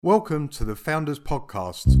Welcome to the Founders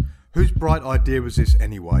Podcast. Whose bright idea was this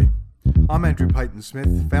anyway? I'm Andrew Payton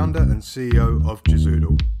Smith, founder and CEO of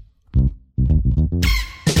Jizoodle.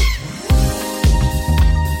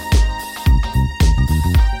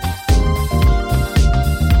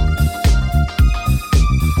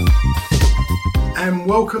 And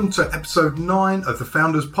welcome to episode 9 of the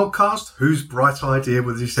Founders Podcast, Whose Bright Idea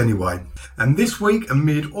Was This Anyway? And this week,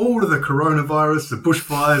 amid all of the coronavirus, the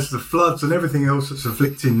bushfires, the floods and everything else that's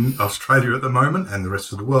afflicting Australia at the moment and the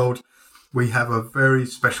rest of the world, we have a very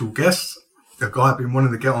special guest, a guy I've been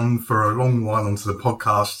wanting to get on for a long while onto the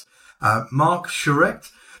podcast, Mark Charette,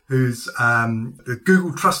 who's the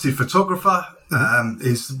Google trusted photographer,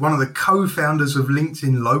 is one of the co-founders of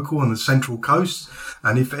LinkedIn Local on the Central Coast.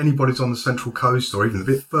 And if anybody's on the Central Coast or even a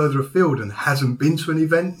bit further afield and hasn't been to an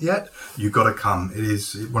event yet, you've got to come. It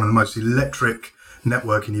is one of the most electric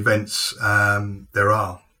networking events there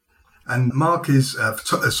are. And Mark is,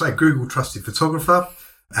 Google trusted photographer.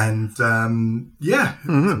 And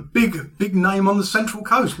big name on the Central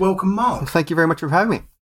Coast. Welcome, Mark. Thank you very much for having me.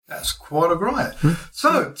 That's quite a ride.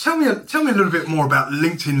 So tell me a little bit more about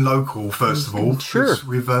LinkedIn Local, first of all. Sure.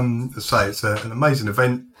 We've, it's an amazing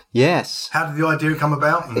event. Yes. How did the idea come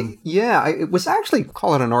about? It was actually,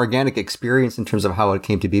 call it an organic experience in terms of how it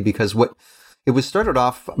came to be, because it was started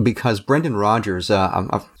off because Brendan Rogers,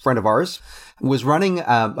 a friend of ours, was running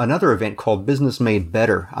another event called Business Made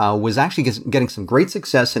Better, was actually getting some great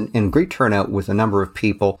success and great turnout with a number of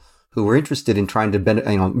people who were interested in trying to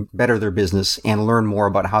better their business and learn more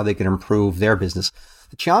about how they could improve their business.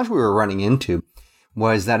 The challenge we were running into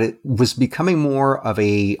was that it was becoming more of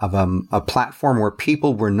a platform where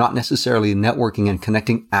people were not necessarily networking and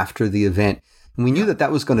connecting after the event. And we knew that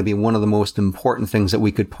was going to be one of the most important things that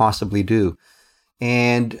we could possibly do.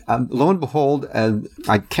 And lo and behold,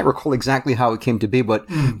 I can't recall exactly how it came to be, but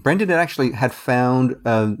Brendan had found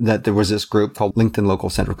that there was this group called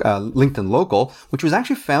LinkedIn Local, which was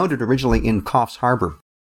actually founded originally in Coffs Harbour,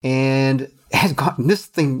 and this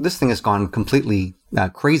thing has gone completely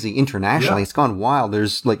crazy internationally. Yeah. It's gone wild.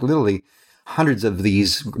 There's literally hundreds of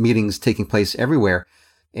these meetings taking place everywhere,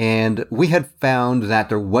 and we had found that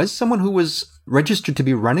there was someone who was registered to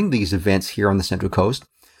be running these events here on the Central Coast,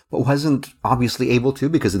 but wasn't obviously able to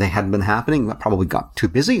because they hadn't been happening. Probably got too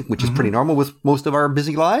busy, which is pretty normal with most of our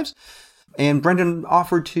busy lives. And Brendan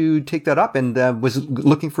offered to take that up and was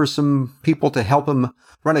looking for some people to help him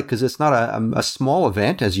run it, because it's not a small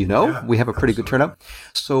event, as you know. Yeah, we have a pretty good turnout.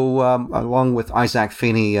 So along with Isaac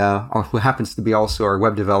Feeney, who happens to be also our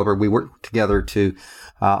web developer, we worked together to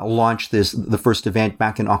launch the first event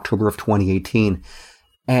back in October of 2018.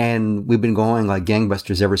 And we've been going like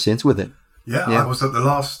gangbusters ever since with it. Yeah, I was at the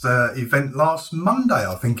last event last Monday,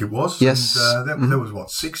 I think it was. Yes. And there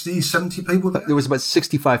was, 60, 70 people there? There was about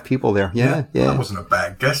 65 people there. Yeah. That wasn't a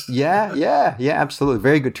bad guess. Yeah, absolutely.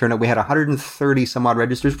 Very good turnout. We had 130 some odd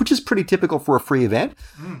registers, which is pretty typical for a free event.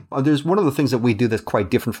 There's one of the things that we do that's quite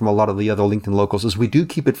different from a lot of the other LinkedIn Locals is we do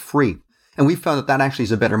keep it free. And we found that actually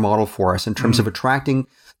is a better model for us in terms of attracting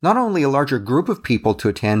not only a larger group of people to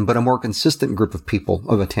attend, but a more consistent group of people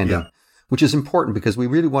attending. Yeah. Which is important because we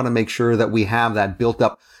really want to make sure that we have that built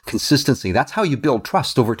up consistency. That's how you build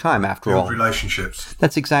trust over time, after all. Build relationships.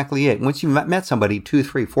 That's exactly it. Once you've met somebody 2,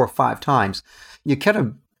 3, 4, 5 times, you kind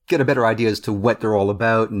of get a better idea as to what they're all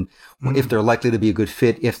about and if they're likely to be a good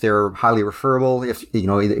fit, if they're highly referable, if,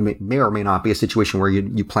 it may or may not be a situation where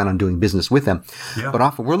you plan on doing business with them. Yeah. But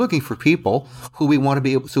often we're looking for people who we want to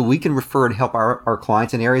be able, so we can refer and help our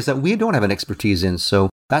clients in areas that we don't have an expertise in. So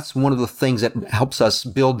that's one of the things that helps us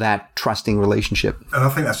build that trusting relationship. And I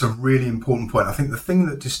think that's a really important point. I think the thing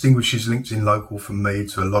that distinguishes LinkedIn Local from me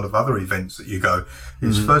to a lot of other events that you go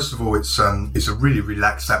is, first of all, it's a really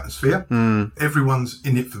relaxed atmosphere. Everyone's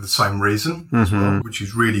in it for the same reason as well, which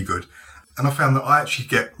is really good. And I found that I actually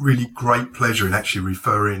get really great pleasure in actually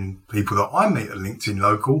referring people that I meet at LinkedIn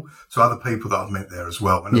Local to other people that I've met there as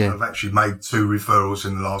well. And I've actually made 2 referrals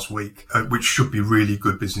in the last week, which should be really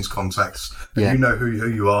good business contacts. And you know who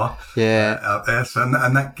you are out there. So, and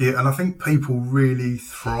I think people really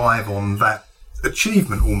thrive on that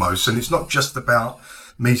achievement almost. And it's not just about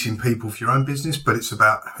meeting people for your own business, but it's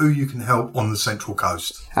about who you can help on the Central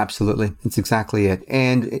Coast. Absolutely. That's exactly it.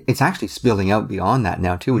 And it's actually spilling out beyond that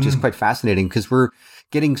now too, which is quite fascinating because we're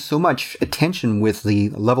getting so much attention with the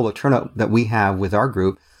level of turnout that we have with our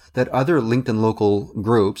group that other LinkedIn Local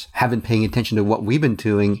groups have been paying attention to what we've been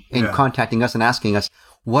doing and contacting us and asking us,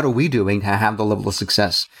 what are we doing to have the level of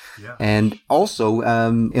success? Yeah. And also,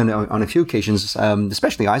 on a few occasions,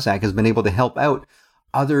 especially Isaac has been able to help out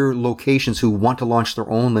other locations who want to launch their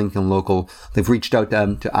own Lincoln Local. They've reached out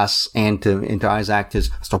to us and to Isaac as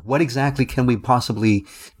to what exactly can we possibly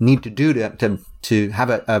need to do to have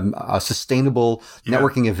a sustainable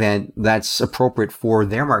networking event that's appropriate for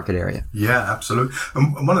their market area. Yeah, absolutely.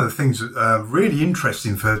 And one of the things really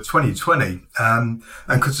interesting for 2020, and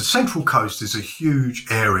because the Central Coast is a huge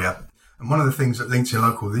area, and one of the things that LinkedIn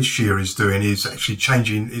Local this year is doing is actually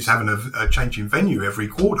having a changing venue every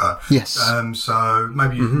quarter. Yes. So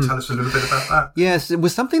maybe you can tell us a little bit about that. Yes, it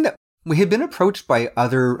was something that we had been approached by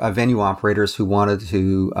other venue operators who wanted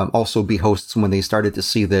to also be hosts when they started to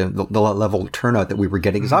see the level of turnout that we were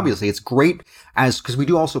getting. Because obviously it's great because we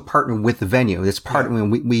do also partner with the venue. It's part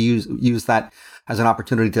we use that as an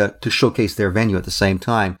opportunity to showcase their venue at the same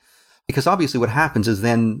time. Because obviously what happens is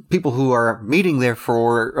then people who are meeting there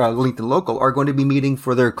for LinkedIn Local are going to be meeting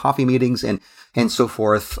for their coffee meetings and so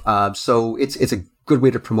forth. So it's a good way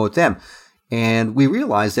to promote them. And we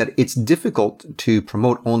realized that it's difficult to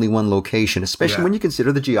promote only one location, especially when you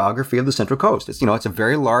consider the geography of the Central Coast. It's a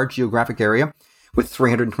very large geographic area with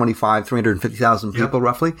 350,000 people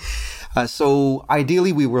roughly. So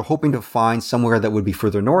ideally, we were hoping to find somewhere that would be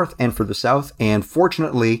further north and further south. And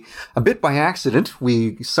fortunately, a bit by accident,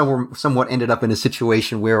 we somewhat ended up in a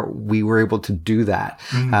situation where we were able to do that.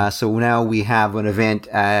 So now we have an event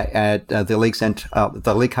at the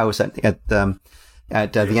Lake House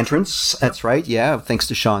at the entrance. That's right. Yeah. Thanks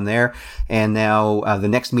to Sean there. And now the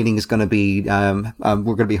next meeting is going to be, we're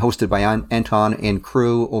going to be hosted by Anton and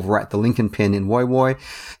crew over at the Lincoln Pin in Woy Woy.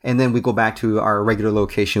 And then we go back to our regular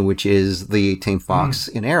location, which is the Tame Fox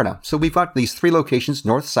in Erina. So we've got these 3 locations,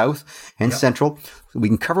 north, south, and central. We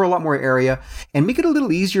can cover a lot more area and make it a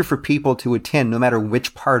little easier for people to attend no matter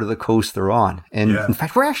which part of the coast they're on. And in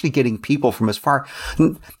fact, we're actually getting people from as far...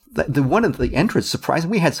 The one of the entrance,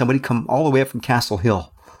 surprisingly, we had somebody come all the way up from Castle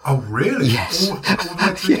Hill. Oh, really? Yes. All the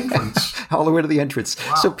way to the entrance? All the way to the entrance.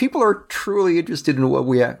 Wow. So people are truly interested in what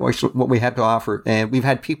we have to offer. And we've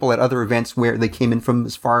had people at other events where they came in from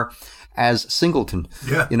as far as Singleton.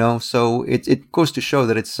 Yeah. So it goes to show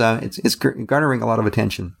that it's garnering a lot of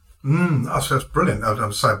attention. That's brilliant.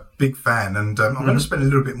 I'm so a big fan, and I'm going to spend a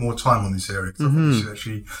little bit more time on this area because I think this is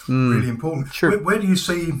actually really important. Sure. Where do you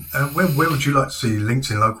see, where would you like to see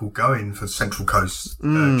LinkedIn Local going for Central Coast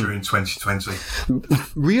during 2020?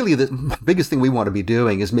 Really, the biggest thing we want to be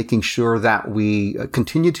doing is making sure that we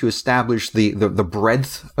continue to establish the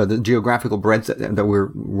breadth, the geographical breadth that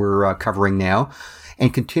we're covering now.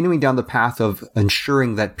 And continuing down the path of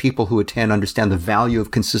ensuring that people who attend understand the value of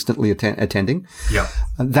consistently attending. Yeah.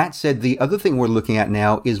 That said, the other thing we're looking at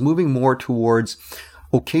now is moving more towards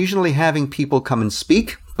occasionally having people come and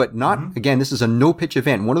speak, but not, again, this is a no-pitch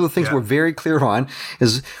event. One of the things we're very clear on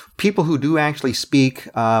is people who do actually speak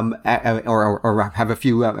or have a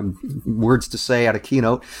few words to say at a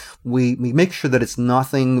keynote, we make sure that it's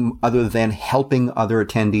nothing other than helping other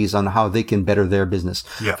attendees on how they can better their business.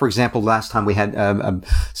 Yeah. For example, last time we had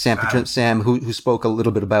Sam who spoke a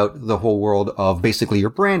little bit about the whole world of basically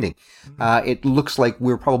your branding. It looks like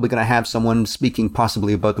we're probably going to have someone speaking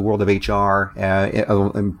possibly about the world of HR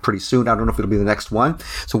pretty soon. I don't know if it'll be the next one.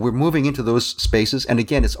 So we're moving into those spaces. And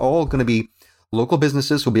again, it's all going to be local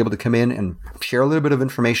businesses will be able to come in and share a little bit of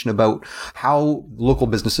information about how local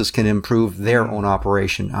businesses can improve their own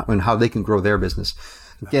operation and how they can grow their business.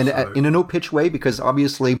 Again, in a no-pitch way, because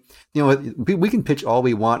obviously, we can pitch all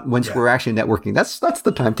we want once we're actually networking. That's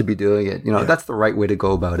the time to be doing it. That's the right way to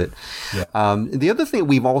go about it. Yeah. The other thing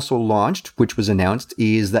we've also launched, which was announced,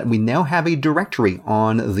 is that we now have a directory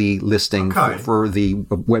on the listing for the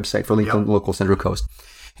website for LinkedIn Local Central Coast.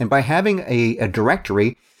 And by having a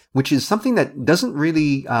directory, which is something that doesn't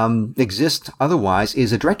really exist otherwise,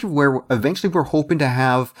 is a directory where eventually we're hoping to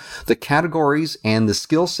have the categories and the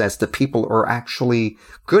skill sets that people are actually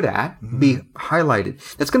good at be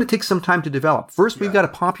highlighted. That's going to take some time to develop. First, we've got to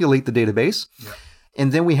populate the database. Yeah.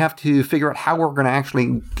 And then we have to figure out how we're going to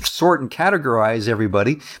actually sort and categorize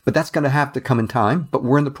everybody. But that's going to have to come in time. But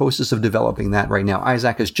we're in the process of developing that right now.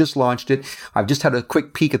 Isaac has just launched it. I've just had a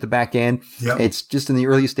quick peek at the back end. Yep. It's just in the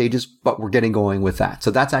early stages, but we're getting going with that.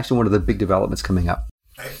 So that's actually one of the big developments coming up.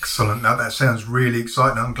 Excellent. Now that sounds really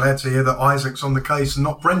exciting. I'm glad to hear that Isaac's on the case and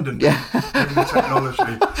not Brendan. Yeah. The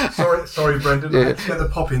technology. Sorry, Brendan. I had to get the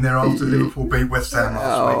pop in there after Liverpool beat West Ham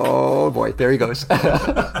last week. Oh boy, there he goes.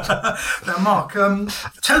 Now, Mark,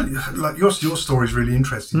 tell your story is really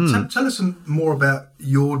interesting. Tell us more about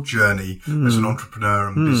your journey as an entrepreneur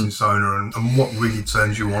and business owner, and what really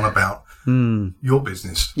turns you on about your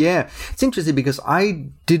business. Yeah, it's interesting because I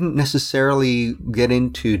didn't necessarily get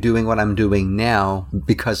into doing what I'm doing now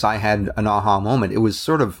because I had an aha moment. It was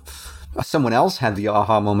sort of someone else had the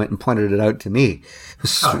aha moment and pointed it out to me.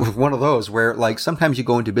 It was one of those where, like, sometimes you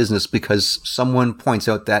go into business because someone points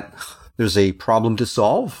out that there's a problem to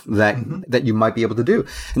solve that you might be able to do.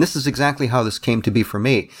 And this is exactly how this came to be for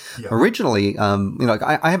me. Yeah. Originally,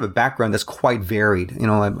 I have a background that's quite varied.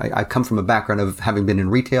 I come from a background of having been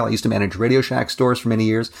in retail. I used to manage Radio Shack stores for many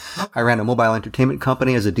years. I ran a mobile entertainment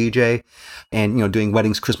company as a DJ and, doing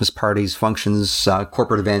weddings, Christmas parties, functions,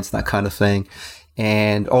 corporate events, that kind of thing.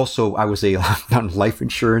 And also, I was on life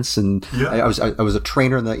insurance, and I was a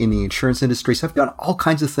trainer in the insurance industry. So I've done all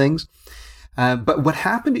kinds of things. But what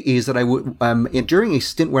happened is that during a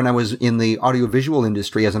stint when I was in the audiovisual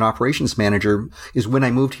industry as an operations manager is when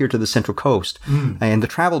I moved here to the Central Coast. And the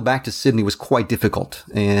travel back to Sydney was quite difficult.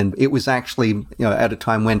 And it was actually, at a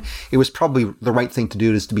time when it was probably the right thing to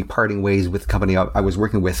do is to be parting ways with the company I was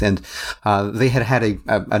working with. And they had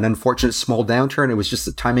an unfortunate small downturn. It was just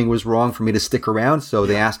the timing was wrong for me to stick around. So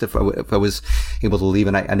they asked if I was able to leave.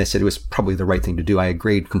 And I said it was probably the right thing to do. I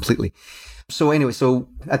agreed completely. So anyway,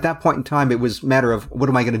 at that point in time, it was a matter of what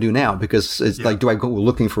am I going to do now? Because it's like, do I go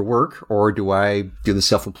looking for work or do I do the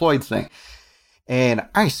self-employed thing? And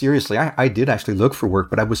I did actually look for work,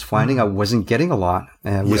 but I was finding I wasn't getting a lot.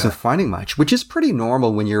 I wasn't finding much, which is pretty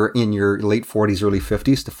normal when you're in your late 40s, early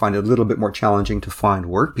 50s to find it a little bit more challenging to find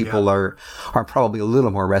work. People are probably a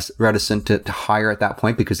little more reticent to hire at that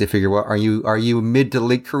point because they figure, well, are you mid to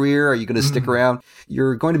late career? Are you going to stick around?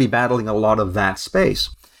 You're going to be battling a lot of that space.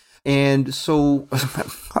 And so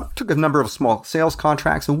I took a number of small sales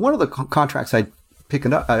contracts, and one of the contracts I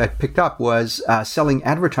picked up was selling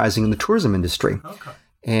advertising in the tourism industry. Okay.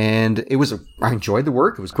 And I enjoyed the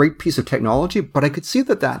work. It was a great piece of technology, but I could see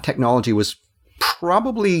that technology was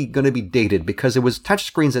probably going to be dated because it was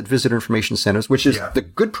touchscreens at visitor information centers, which is the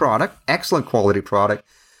good product, excellent quality product,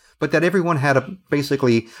 but that everyone had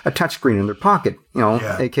basically a touchscreen in their pocket,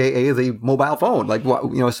 aka the mobile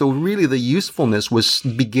phone. So really the usefulness was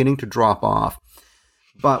beginning to drop off.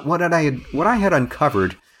 But what I had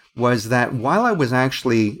uncovered was that while I was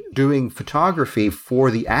actually doing photography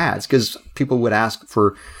for the ads, because people would ask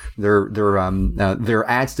for their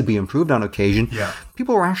ads to be improved on occasion,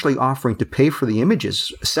 people were actually offering to pay for the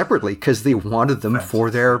images separately because they wanted them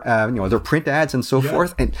for their their print ads and so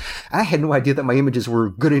forth. And I had no idea that my images were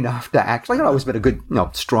good enough to actually. I'd always been a good,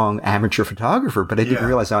 strong amateur photographer, but I didn't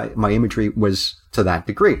realize my imagery was to that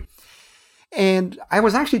degree. And I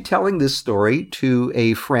was actually telling this story to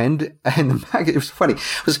a friend, and it was funny.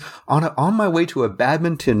 I was on my way to a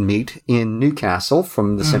badminton meet in Newcastle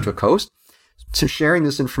from the Central Coast, so sharing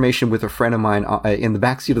this information with a friend of mine in the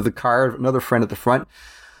backseat of the car, another friend at the front.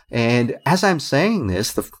 And as I'm saying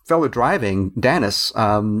this, the fellow driving, Dennis,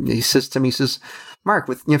 he says to me, Mark,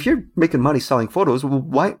 if you're making money selling photos,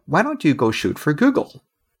 why don't you go shoot for Google?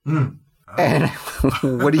 And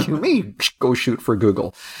what do you mean, go shoot for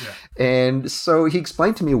Google? And so he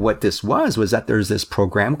explained to me what this was that there's this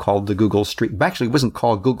program called the Google Street. Actually, it wasn't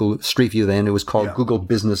called Google Street View then. It was called Google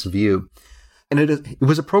Business View. And it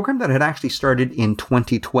was a program that had actually started in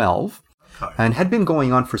 2012 and had been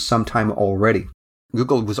going on for some time already.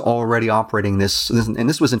 Google was already operating this, and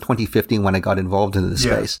this was in 2015 when I got involved in this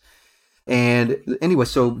space. And anyway,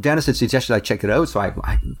 so Dennis had suggested I check it out. So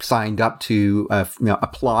I signed up to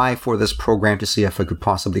apply for this program to see if I could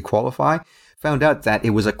possibly qualify. Found out that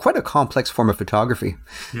it was quite a complex form of photography.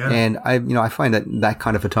 And I find that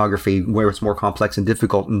kind of photography where it's more complex and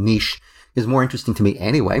difficult and niche is more interesting to me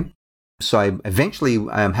anyway. So I eventually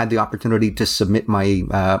had the opportunity to submit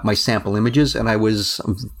my sample images, and I was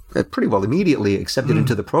pretty well immediately accepted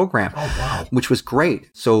into the program, which was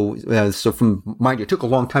great. So from mind you, it took a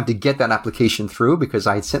long time to get that application through because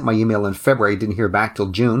I had sent my email in February, didn't hear back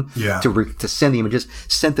till June to send the images,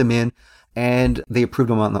 sent them in, and they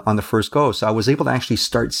approved them on the first go. So I was able to actually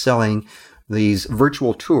start selling these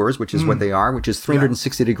virtual tours, which is what they are, which is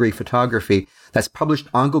 360-degree photography that's published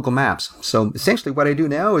on Google Maps. So essentially what I do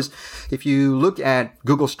now is if you look at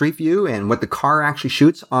Google Street View and what the car actually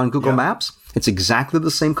shoots on Google Maps, it's exactly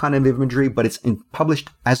the same kind of imagery, but it's published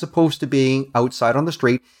as opposed to being outside on the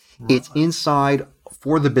street. It's inside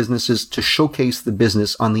for the businesses to showcase the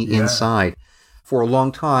business on the inside. For a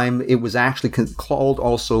long time, it was actually called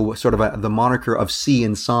also sort of the moniker of See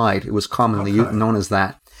Inside. It was commonly known as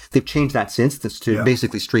that. They've changed that since to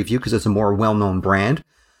basically Street View because it's a more well-known brand.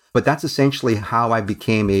 But that's essentially how I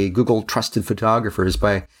became a Google trusted photographer, is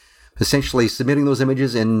by essentially submitting those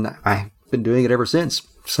images, and I've been doing it ever since.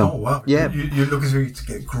 So, You look as if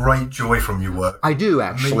you get great joy from your work. I do,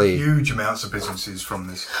 actually. I mean, huge amounts of businesses from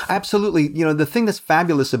this. Absolutely. The thing that's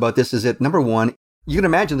fabulous about this is that, number one, You can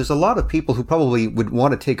imagine there's a lot of people who probably would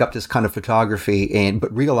want to take up this kind of photography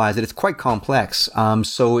but realize that it's quite complex.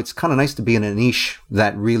 So it's kind of nice to be in a niche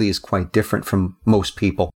that really is quite different from most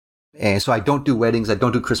people. And so I don't do weddings, I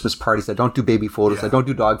don't do Christmas parties, I don't do baby photos, I don't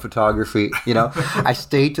do dog photography, I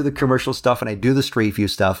stay to the commercial stuff and I do the street view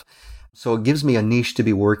stuff. So it gives me a niche to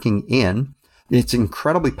be working in. It's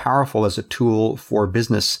incredibly powerful as a tool for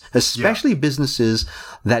business, especially businesses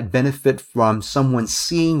that benefit from someone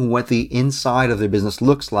seeing what the inside of their business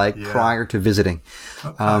looks like prior to visiting.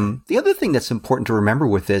 Okay. The other thing that's important to remember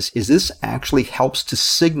with this actually helps to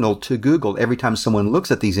signal to Google every time someone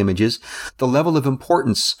looks at these images, the level of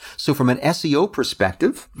importance. So from an SEO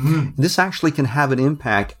perspective, this actually can have an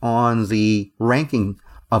impact on the ranking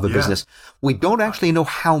of a business. We don't actually know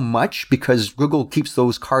how much because Google keeps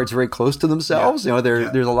those cards very close to themselves.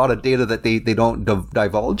 There's a lot of data that they don't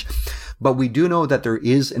divulge. But we do know that there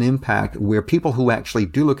is an impact where people who actually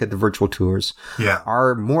do look at the virtual tours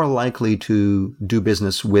are more likely to do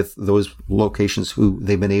business with those locations who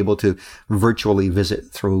they've been able to virtually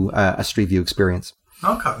visit through a Street View experience.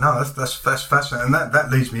 Okay, no, that's fascinating. And that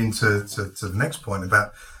leads me into the next point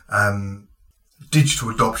about digital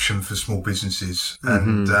adoption for small businesses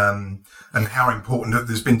and how important that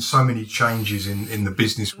there's been so many changes in the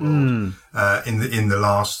business world in the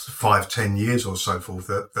last 5-10 years or so forth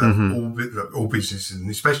that all businesses, and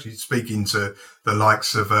especially speaking to the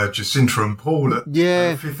likes of Jacinta and Paul at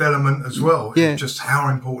Fifth Element as well, just how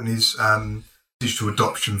important is digital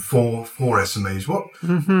adoption for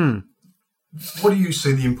SMEs. What do you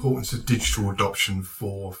see the importance of digital adoption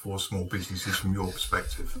for small businesses from your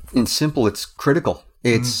perspective? In simple, it's critical.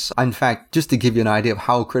 It's, in fact, just to give you an idea of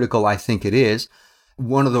how critical I think it is,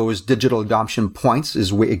 one of those digital adoption points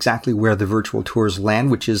is exactly where the virtual tours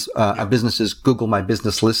land, which is a business's Google My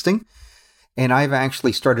Business listing. And I've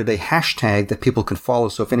actually started a hashtag that people can follow.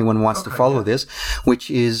 So if anyone wants to follow this,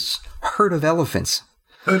 which is Herd of Elephants.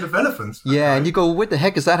 Herd of elephants. Yeah, and you go, what the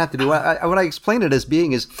heck does that have to do? What I explain it as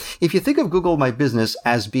being is, if you think of Google My Business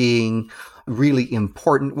as being really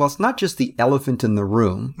important, well, it's not just the elephant in the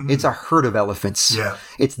room. It's a herd of elephants. Yeah.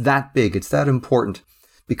 It's that big. It's that important.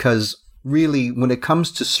 Because really, when it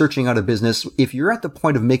comes to searching out a business, if you're at the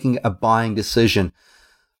point of making a buying decision,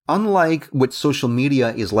 unlike what social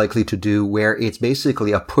media is likely to do, where it's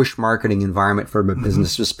basically a push marketing environment from a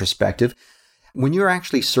business's perspective, when you're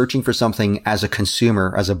actually searching for something as a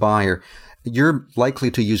consumer, as a buyer, you're likely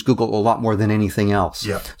to use Google a lot more than anything else.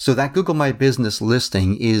 Yeah. So that Google My Business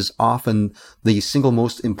listing is often the single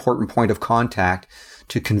most important point of contact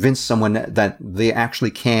to convince someone that they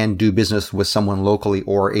actually can do business with someone locally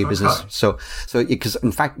or a business. So because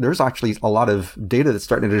in fact, there's actually a lot of data that's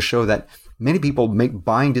starting to show that many people make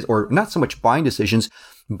or not so much buying decisions,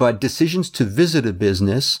 but decisions to visit a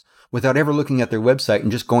business without ever looking at their website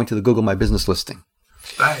and just going to the Google My Business listing.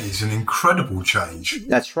 That is an incredible change.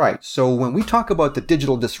 That's right. So when we talk about the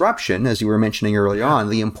digital disruption, as you were mentioning early on,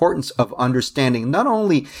 the importance of understanding not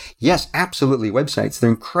only, yes, absolutely websites, they're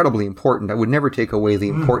incredibly important. I would never take away the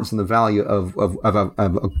importance and the value of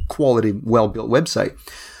a quality, well-built website.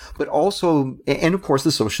 But also, and of course,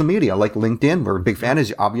 the social media like LinkedIn. We're a big fan,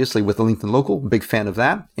 as obviously with the LinkedIn Local, big fan of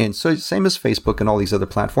that. And so same as Facebook and all these other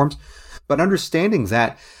platforms. But understanding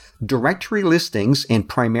that directory listings, and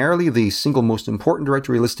primarily the single most important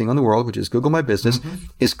directory listing in the world, which is Google My Business,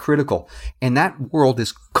 is critical. And that world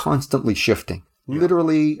is constantly shifting. Yeah.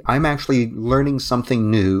 Literally, I'm actually learning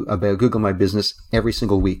something new about Google My Business every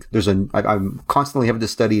single week. I'm constantly having to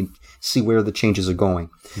study and see where the changes are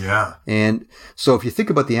going. Yeah. And so if you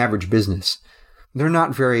think about the average business, they're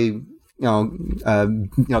not very...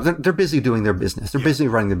 they're busy doing their business. They're busy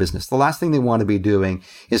running their business. The last thing they want to be doing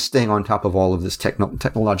is staying on top of all of this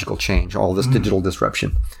technological change, all this digital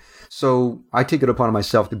disruption. So I take it upon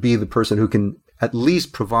myself to be the person who can at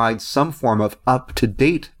least provide some form of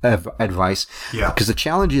up-to-date advice. Yeah. Because the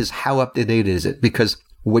challenge is, how up-to-date is it? Because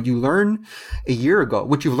what you learned a year ago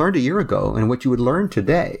and what you would learn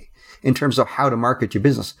today in terms of how to market your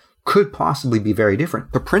business could possibly be very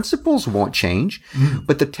different. The principles won't change,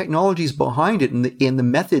 but the technologies behind it and the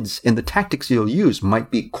methods and the tactics you'll use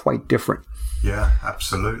might be quite different. Yeah,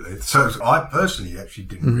 absolutely. So I personally actually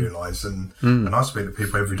didn't realize, and I speak to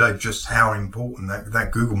people every day, just how important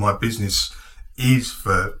that Google My Business is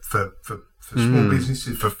for small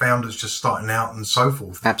businesses, for founders just starting out and so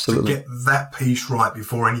forth. Absolutely. To get that piece right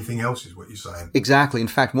before anything else is what you're saying. Exactly. In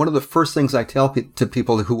fact, one of the first things I tell to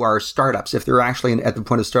people who are startups, if they're actually at the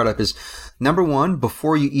point of startup, is number one,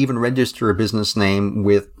 before you even register a business name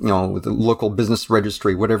with the local business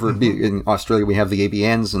registry, whatever it be. In Australia, we have the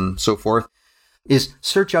ABNs and so forth. is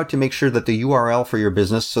search out to make sure that the URL for your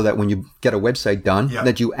business, so that when you get a website done,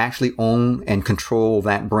 that you actually own and control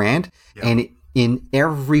that brand, and in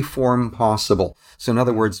every form possible. So in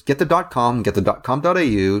other words, get the .com, get the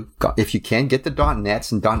 .com.au. If you can, get the .nets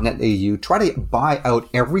and .net.au. Try to buy out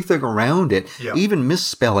everything around it, even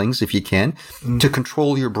misspellings if you can, to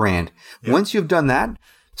control your brand. Once you've done that,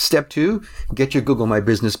 step 2, get your Google My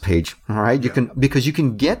Business page. All right, because you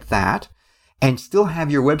can get that and still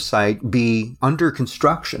have your website be under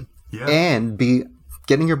construction and be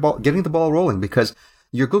getting the ball rolling, because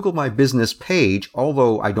your Google My Business page,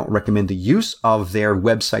 although I don't recommend the use of their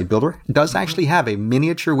website builder, does actually have a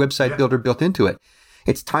miniature website builder built into it.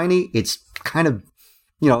 It's tiny. It's kind of,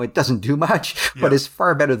 it doesn't do much, but it's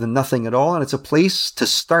far better than nothing at all. And it's a place to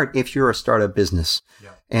start if you're a startup business.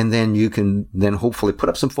 And then you can then hopefully put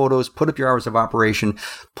up some photos, put up your hours of operation,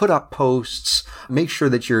 put up posts, make sure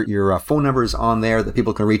that your phone number is on there, that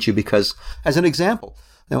people can reach you. Because as an example,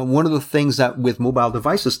 now, one of the things that with mobile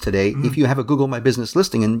devices today, if you have a Google My Business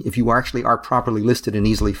listing, and if you actually are properly listed and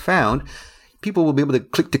easily found, people will be able to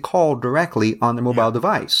click to call directly on their mobile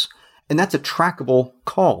device. And that's a trackable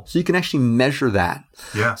call. So you can actually measure that.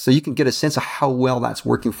 So you can get a sense of how well that's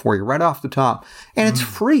working for you right off the top. And it's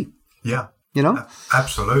free.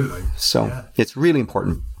 Absolutely. So it's really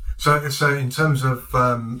important. So in terms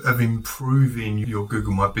of improving your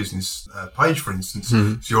Google My Business page, for instance,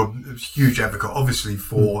 so you're a huge advocate, obviously,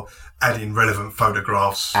 for adding relevant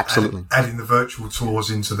photographs, absolutely, adding the virtual tours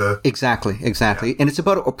into the exactly, and it's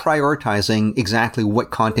about prioritizing exactly what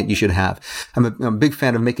content you should have. I'm a big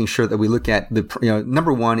fan of making sure that we look at the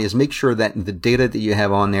number one is make sure that the data that you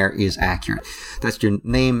have on there is accurate. That's your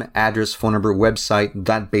name, address, phone number, website,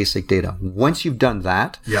 that basic data. Once you've done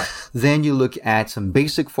that, then you look at some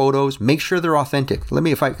basic photos. Make sure they're authentic.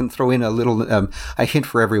 If I can throw in a little a hint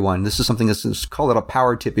for everyone. This is something that's call it a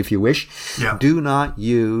power tip if you wish. Do not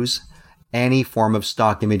use any form of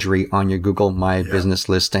stock imagery on your Google My Business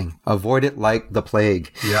listing. Avoid it like the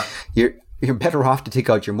plague. You're better off to take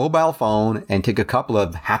out your mobile phone and take a couple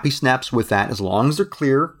of happy snaps with that, as long as they're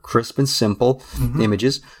clear, crisp, and simple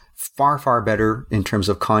images. Far, far better in terms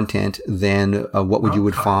of content than what you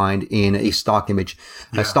would find in a stock image.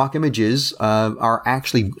 Stock images are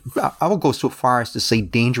actually, I will go so far as to say,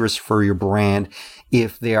 dangerous for your brand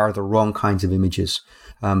if they are the wrong kinds of images.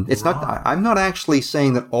 It's not. I'm not actually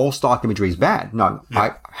saying that all stock imagery is bad. No,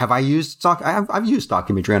 I've used stock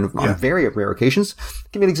imagery on very rare occasions.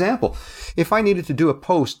 Give me an example. If I needed to do a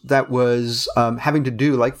post that was having to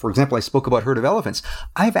do, like, for example, I spoke about herd of elephants.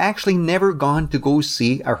 I've actually never gone to go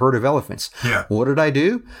see a herd of elephants. What did I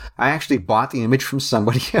do? I actually bought the image from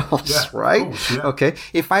somebody else, right? Okay.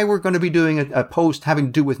 If I were going to be doing a post having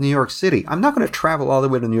to do with New York City, I'm not going to travel all the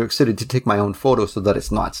way to New York City to take my own photo so that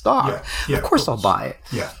it's not stock. Of course I'll buy it.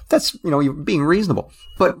 That's, you're being reasonable.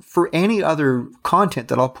 But for any other content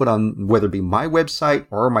that I'll put on, whether it be my website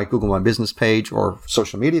or my Google My Business page or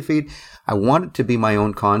social media feed, I want it to be my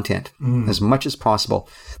own content as much as possible.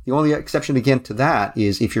 The only exception, again, to that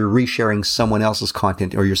is if you're resharing someone else's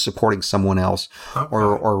content or you're supporting someone else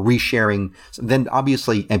or resharing, then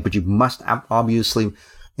obviously, but you must obviously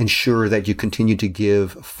ensure that you continue to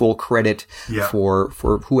give full credit for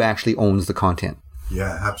who actually owns the content.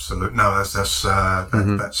 Yeah, absolutely. No, that's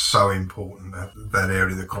so important, that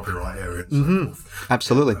area, the copyright area. And so forth.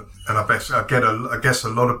 Absolutely. And I guess a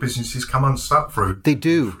lot of businesses come unstuck through. They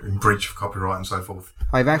do. In breach of copyright and so forth.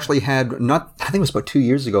 I've actually had, I think it was about 2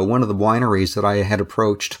 years ago, one of the wineries that I had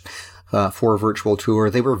approached for a virtual tour.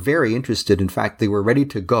 They were very interested. In fact, they were ready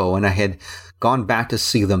to go, and I had gone back to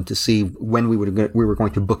see them to see when we were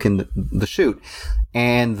going to book in the shoot.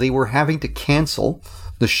 And they were having to cancel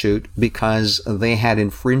the shoot because they had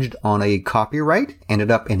infringed on a copyright,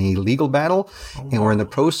 ended up in a legal battle, and were in the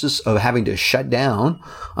process of having to shut down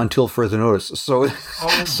until further notice. So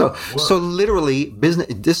literally, business.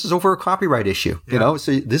 This is over a copyright issue.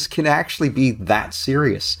 So this can actually be that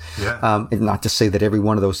serious. And not to say that every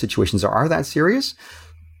one of those situations are that serious,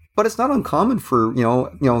 but it's not uncommon for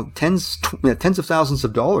tens of thousands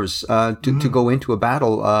of dollars to go into a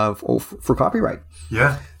battle for copyright.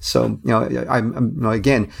 So I'm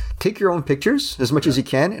again, take your own pictures as much as you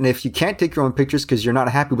can, and if you can't take your own pictures because you're not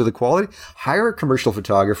happy with the quality, hire a commercial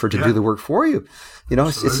photographer to do the work for you.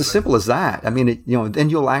 It's as simple as that. I mean, then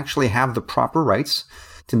you'll actually have the proper rights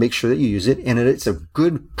to make sure that you use it, and it's a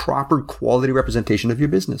good, proper, quality representation of your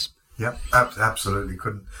business. Absolutely.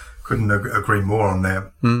 Couldn't agree more on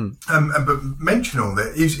there. But mention all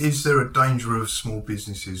that, is there a danger of small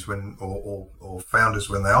businesses or founders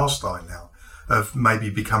when they are starting out of maybe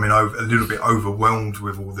becoming a little bit overwhelmed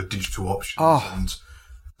with all the digital options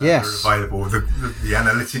Yes. Are available. The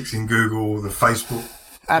analytics in Google, the Facebook.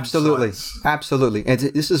 Absolutely. Insights. Absolutely. And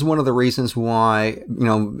this is one of the reasons why,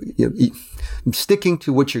 sticking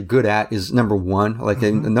to what you're good at is number one. Like,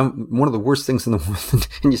 one of the worst things in the world,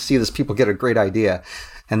 and you see this, people get a great idea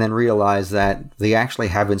and then realize that they actually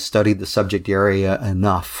haven't studied the subject area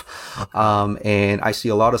enough. And I see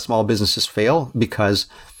a lot of small businesses fail because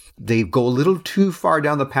they go a little too far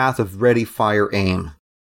down the path of ready, fire, aim.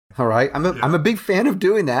 All right. I'm a big fan of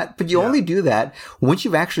doing that, but you only do that once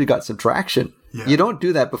you've actually got some traction. Yeah. You don't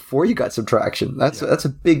do that before you got some traction. That's a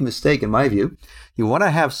big mistake in my view. You want to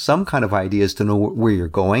have some kind of ideas to know where you're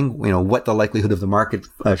going, what the likelihood of the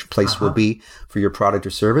marketplace will be for your product or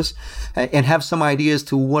service, and have some ideas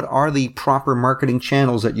to what are the proper marketing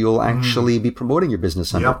channels that you'll actually be promoting your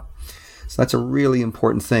business under. Yep. So that's a really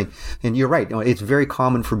important thing. And you're right. It's very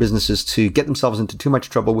common for businesses to get themselves into too much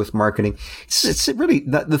trouble with marketing. It's really,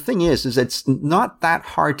 the thing is it's not that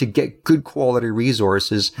hard to get good quality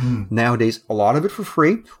resources nowadays, a lot of it for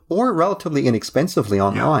free or relatively inexpensively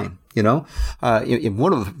online.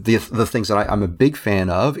 One of the things that I'm a big fan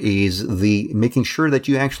of is making sure that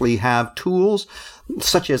you actually have tools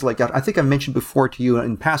such as, like, I think I mentioned before to you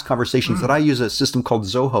in past conversations that I use a system called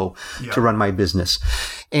Zoho to run my business.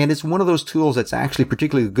 And it's one of those tools that's actually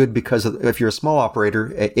particularly good because if you're a small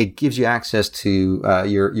operator, it gives you access to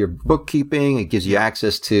your bookkeeping. It gives you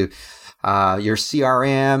access to your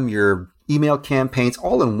CRM, your email campaigns,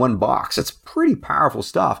 all in one box. It's pretty powerful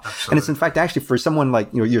stuff. Absolutely. And it's in fact actually for someone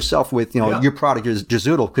like yourself with your product,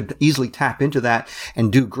 Jazoodle, could easily tap into that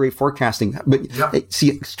and do great forecasting. But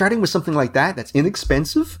see, starting with something like that, that's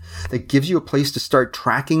inexpensive, that gives you a place to start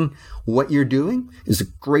tracking what you're doing, is a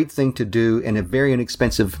great thing to do and a very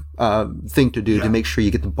inexpensive thing to do to make sure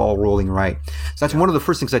you get the ball rolling right. So that's one of the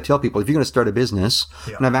first things I tell people. If you're going to start a business,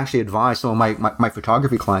 and I've actually advised some of my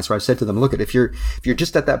photography clients where I've said to them, look, if you're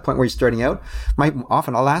just at that point where you're starting out,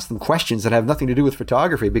 often I'll ask them questions that have nothing to do with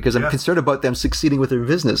photography because I'm concerned about them succeeding with their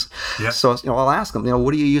business. So I'll ask them,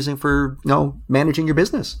 what are you using for managing your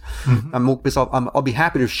business? I'll be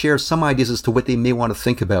happy to share some ideas as to what they may want to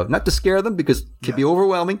think about, not to scare them because it can be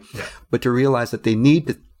overwhelming, but to realize that they need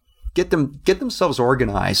to get themselves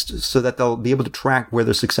organized so that they'll be able to track where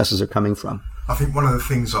their successes are coming from. I think one of the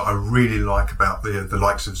things that I really like about the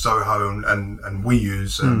likes of Zoho and we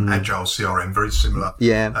use Agile CRM, very similar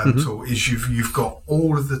tool, is you've got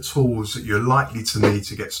all of the tools that you're likely to need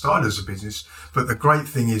to get started as a business. But the great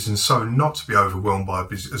thing is, and so not to be overwhelmed by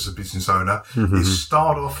as a business owner, is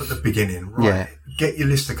start off at the beginning, right? Yeah. Get your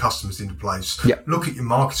list of customers into place. Yep. Look at your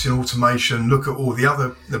marketing automation. Look at all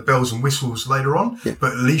the bells and whistles later on. Yep.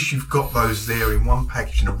 But at least you've got those there in one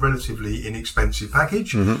package, in a relatively inexpensive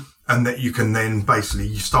package. And that you can then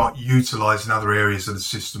basically start utilizing other areas of the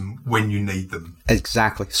system when you need them.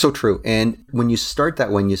 Exactly. So true. And when you start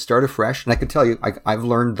that way, you start afresh. And I can tell you, I've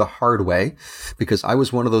learned the hard way because I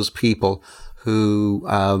was one of those people who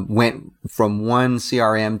went from one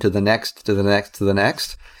CRM to the next, to the next, to the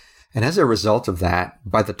next. And as a result of that,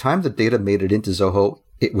 by the time the data made it into Zoho,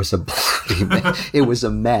 it was it was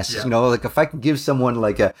a mess. Yeah. Like if I could give someone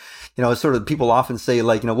like sort of people often say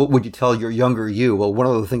like, what would you tell your younger you? Well, one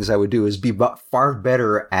of the things I would do is be far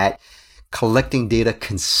better at collecting data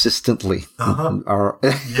consistently.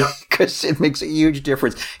 Because it makes a huge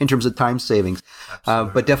difference in terms of time savings.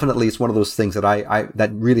 But definitely it's one of those things that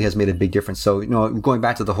that really has made a big difference. So, going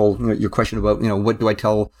back to the whole, your question about, what do I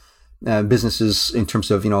tell businesses in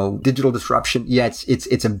terms of, digital disruption? Yeah,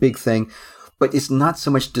 it's a big thing. But it's not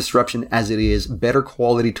so much disruption as it is better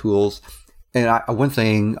quality tools. And one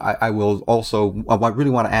thing I will also, I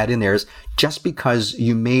really want to add in there is just because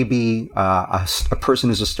you may be a person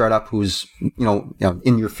who's a startup who's, in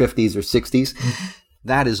your 50s or 60s,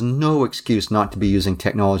 that is no excuse not to be using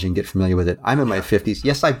technology and get familiar with it. I'm in my 50s.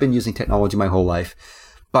 Yes, I've been using technology my whole life.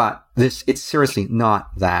 But it's seriously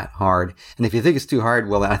not that hard. And if you think it's too hard,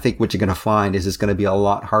 well, I think what you're going to find is it's going to be a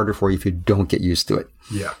lot harder for you if you don't get used to it.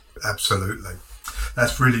 Yeah, absolutely.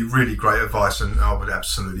 That's really, really great advice. And I would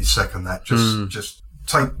absolutely second that. Just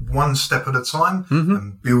take one step at a time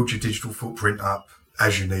and build your digital footprint up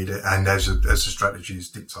as you need it and as the strategies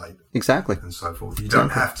dictate. Exactly. And so forth. You don't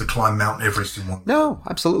have to climb Mount Everest in one. No,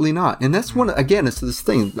 absolutely not. And that's it's this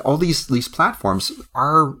thing. All these platforms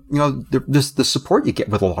are, the support you get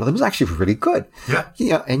with a lot of them is actually really good.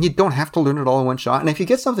 Yeah. And you don't have to learn it all in one shot. And if you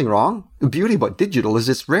get something wrong, the beauty about digital is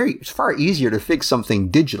it's far easier to fix something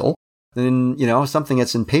digital than, something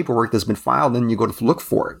that's in paperwork that's been filed and you go to look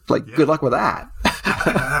for it. Good luck with that.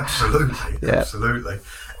 Absolutely.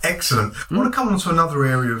 Excellent. I want to come on to another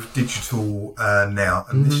area of digital now,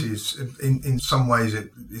 and this is, in some ways,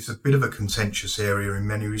 it's a bit of a contentious area in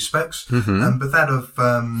many respects, but that of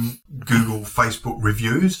Google, Facebook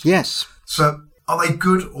reviews. Yes. So are they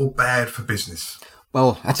good or bad for business?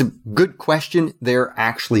 Well, that's a good question. They're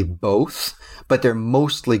actually both, but they're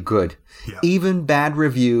mostly good. Yeah. Even bad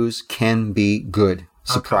reviews can be good.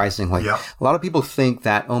 Surprisingly. Okay. Yeah. A lot of people think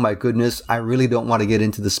that, oh my goodness, I really don't want to get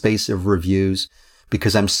into the space of reviews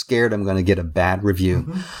because I'm scared I'm going to get a bad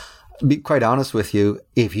review. Be quite honest with you,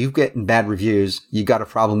 if you get bad reviews, you got a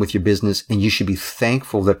problem with your business, and you should be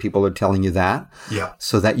thankful that people are telling you that,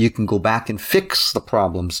 so that you can go back and fix the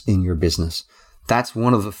problems in your business. That's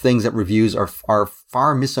one of the things that reviews are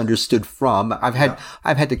far misunderstood from. I've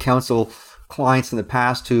had to counsel clients in the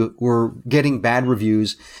past who were getting bad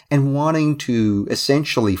reviews and wanting to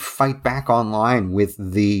essentially fight back online with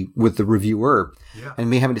the reviewer, and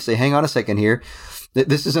me having to say, hang on a second here,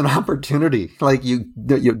 this is an opportunity. Like you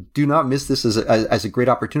do not miss this as a great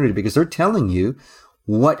opportunity, because they're telling you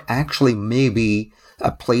what actually may be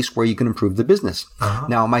a place where you can improve the business.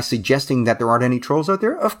 Now, am I suggesting that there aren't any trolls out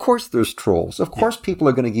there? Of course there's trolls. Of course people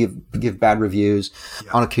are going to give bad reviews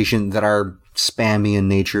on occasion that are spammy in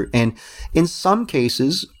nature. And in some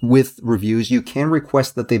cases with reviews, you can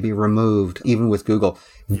request that they be removed, even with Google.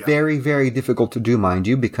 Very, very difficult to do, mind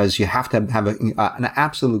you, because you have to have an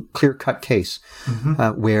absolute clear-cut case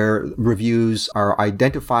where reviews are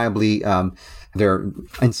identifiably they're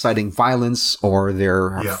inciting violence, or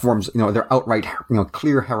they're forms, they're outright,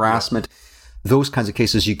 clear harassment. Those kinds of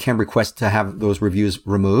cases, you can request to have those reviews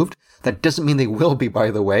removed. That doesn't mean they will be, by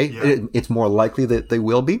the way. It's more likely that they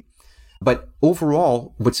will be. But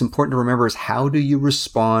overall, what's important to remember is, how do you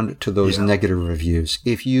respond to those negative reviews?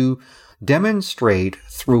 If you demonstrate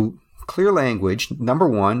through clear language, number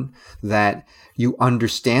one, that you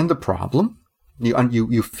understand the problem,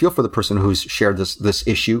 you feel for the person who's shared this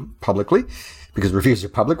issue publicly, because reviews are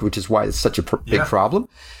public, which is why it's such a big problem.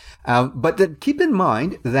 But then keep in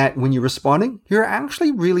mind that when you're responding, you're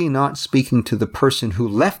actually really not speaking to the person who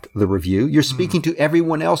left the review. You're speaking to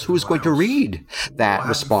everyone else who is going to read that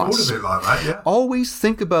response. I hadn't thought of it like that, Always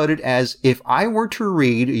think about it as, if I were to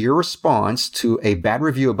read your response to a bad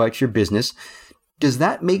review about your business, does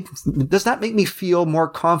that make me feel more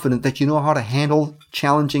confident that you know how to handle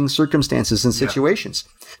challenging circumstances and situations?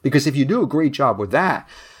 Because if you do a great job with that,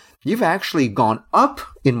 you've actually gone up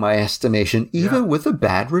in my estimation, even with a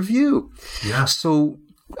bad review. So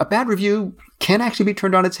a bad review can actually be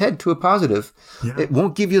turned on its head to a positive. It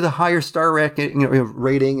won't give you the higher star rating,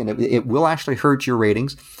 and it will actually hurt your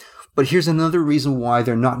ratings. But here's another reason why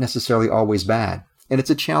they're not necessarily always bad. And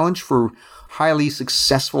it's a challenge for highly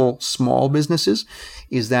successful small businesses,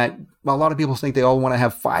 is that a lot of people think they all want to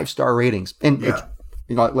have 5-star ratings. And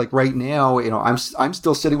like right now, I'm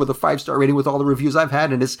still sitting with a 5-star rating with all the reviews I've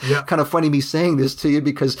had. And it's kind of funny me saying this to you,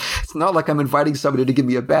 because it's not like I'm inviting somebody to give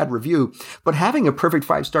me a bad review, but having a perfect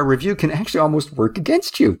 5-star review can actually almost work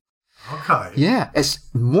against you. Okay. Yeah. It's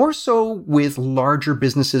more so with larger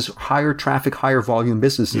businesses, higher traffic, higher volume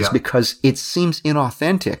businesses, because it seems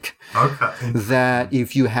inauthentic that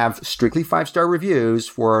if you have strictly 5-star reviews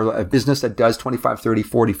for a business that does 25, 30,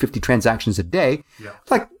 40, 50 transactions a day,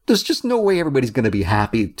 like there's just no way everybody's going to be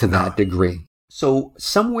happy to that degree. So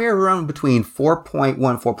somewhere around between 4.1,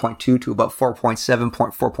 4.2 to about 4.7,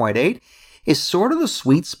 4.8 is sort of the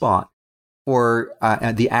sweet spot for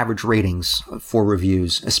the average ratings for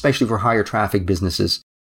reviews, especially for higher traffic businesses.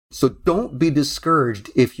 So don't be discouraged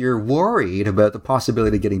if you're worried about the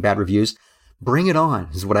possibility of getting bad reviews. Bring it on,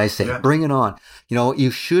 is what I say. Bring it on. You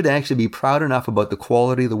should actually be proud enough about the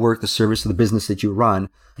quality of the work, the service of the business that you run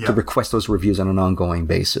to request those reviews on an ongoing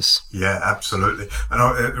basis. Yeah, absolutely.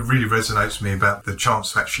 And it really resonates with me about the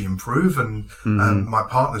chance to actually improve. And my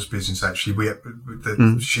partner's business, actually,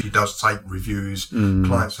 she does take reviews,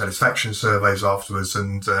 client satisfaction surveys afterwards.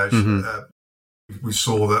 And we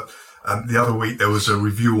saw that the other week there was a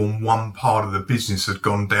review on one part of the business had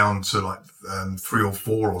gone down to like 3 or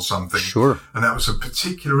 4 or something. Sure. And that was a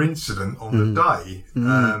particular incident on the day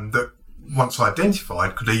that, once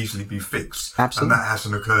identified, could easily be fixed. Absolutely. And that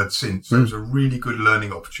hasn't occurred since. So it was a really good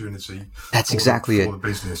learning opportunity. That's exactly for the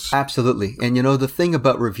business. Absolutely. And the thing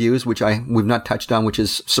about reviews, which we've not touched on, which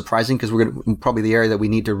is surprising, because we're going to probably the area that we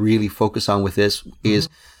need to really focus on with this is,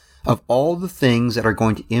 of all the things that are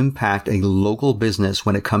going to impact a local business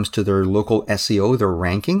when it comes to their local SEO, their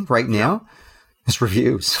ranking right now, is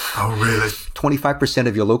reviews. Oh, really? 25%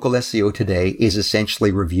 of your local SEO today is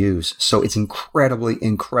essentially reviews. So it's incredibly,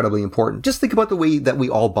 incredibly important. Just think about the way that we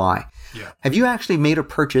all buy. Have you actually made a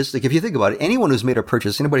purchase? Like, if you think about it, anyone who's made a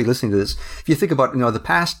purchase, anybody listening to this, if you think about, the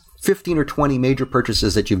past 15 or 20 major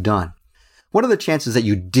purchases that you've done, what are the chances that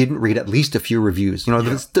you didn't read at least a few reviews?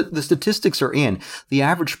 The statistics are in. The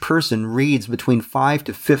average person reads between 5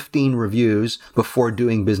 to 15 reviews before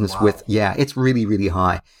doing business with. Yeah, it's really, really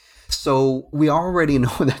high. So we already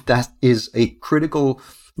know that is a critical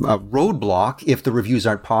roadblock if the reviews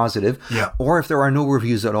aren't positive, or if there are no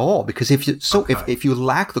reviews at all. Because if you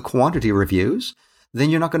lack the quantity of reviews, then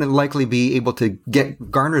you're not going to likely be able to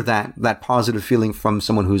garner that positive feeling from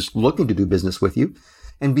someone who's looking to do business with you.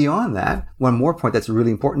 And beyond that, one more point that's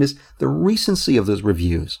really important is the recency of those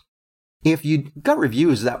reviews. If you got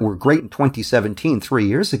reviews that were great in 2017, 3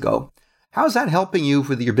 years ago, how's that helping you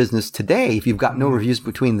with your business today if you've got no reviews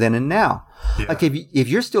between then and now? Yeah. Like if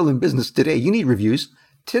you're still in business today, you need reviews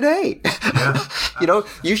today. Yeah.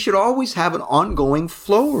 You should always have an ongoing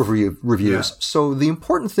flow of reviews. Yeah. So the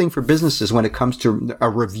important thing for businesses when it comes to a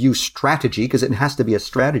review strategy, because it has to be a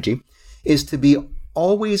strategy, is to be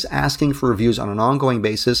always asking for reviews on an ongoing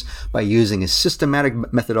basis by using a systematic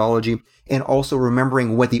methodology and also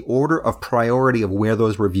remembering what the order of priority of where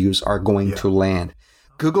those reviews are going to land.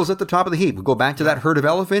 Google's at the top of the heap. We go back to that herd of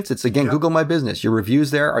elephants. It's again, Google My Business. Your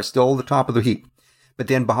reviews there are still the top of the heap. But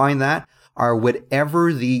then behind that are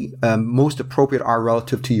whatever the most appropriate are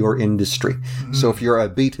relative to your industry. Mm-hmm. So if you're a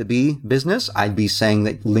B2B business, I'd be saying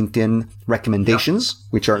that LinkedIn recommendations,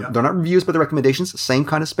 which are, they're not reviews, but the recommendations, same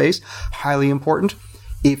kind of space, highly important.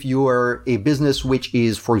 If you're a business which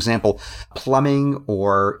is, for example, plumbing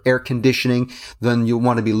or air conditioning, then you'll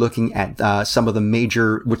want to be looking at some of the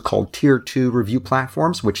major, what's called tier 2 review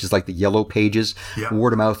platforms, which is like the Yellow Pages,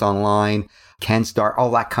 Word of Mouth Online, CanStar,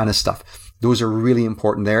 all that kind of stuff. Those are really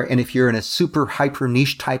important there. And if you're in a super hyper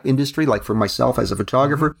niche type industry, like for myself as a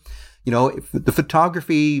photographer, if the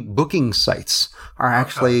photography booking sites are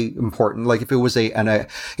actually important. Like if it was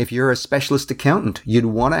if you're a specialist accountant, you'd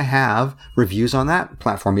want to have reviews on that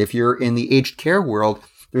platform. If you're in the aged care world,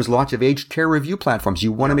 there's lots of aged care review platforms.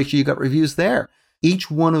 You want to make sure you got reviews there. Each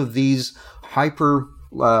one of these hyper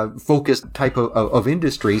focused type of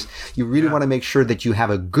industries, you really want to make sure that you have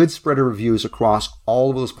a good spread of reviews across all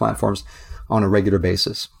of those platforms on a regular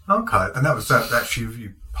basis. Okay, and that was actually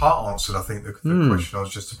you part answered, I think, the question I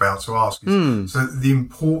was just about to ask. So the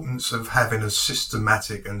importance of having a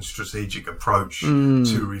systematic and strategic approach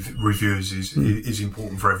to reviews is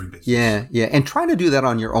important for every business. Yeah. And trying to do that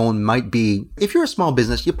on your own might be, if you're a small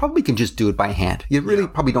business, you probably can just do it by hand. You really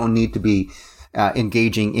probably don't need to be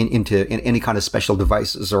engaging in any kind of special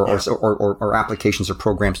devices or applications or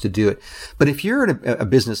programs to do it. But if you're in a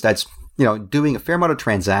business that's doing a fair amount of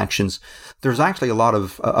transactions, there's actually a lot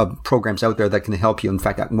of programs out there that can help you. In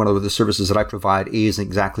fact, one of the services that I provide is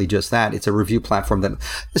exactly just that. It's a review platform that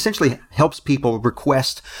essentially helps people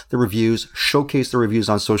request the reviews, showcase the reviews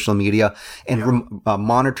on social media, and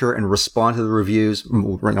monitor and respond to the reviews.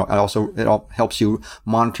 Also, it all helps you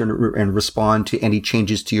monitor and respond to any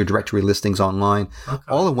changes to your directory listings online,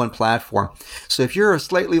 all in one platform. So if you're a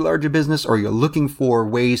slightly larger business or you're looking for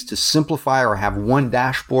ways to simplify or have one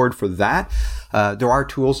dashboard for that, there are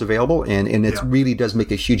tools available, and it really does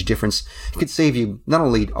make a huge difference. It could save you not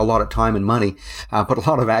only a lot of time and money, but a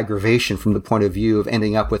lot of aggravation from the point of view of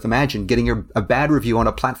ending up with, imagine getting a bad review on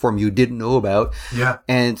a platform you didn't know about,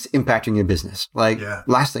 and it's impacting your business.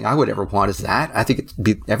 Last thing I would ever want is that. I think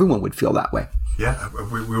everyone would feel that way. Yeah,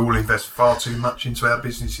 we all invest far too much into our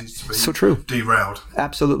businesses to be so true. Derailed.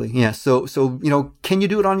 Absolutely, yeah. So can you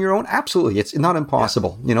do it on your own? Absolutely, it's not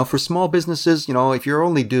impossible. For small businesses, if you're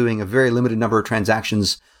only doing a very limited number of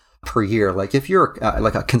transactions per year, like if you're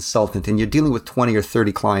like a consultant and you're dealing with 20 or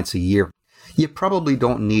 30 clients a year, you probably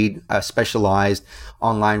don't need a specialized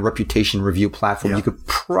online reputation review platform. You could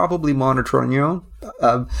probably monitor on your own.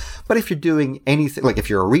 But if you're doing anything, like if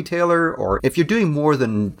you're a retailer or if you're doing more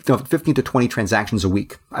than 15 to 20 transactions a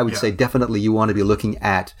week, I would say definitely you want to be looking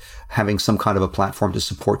at having some kind of a platform to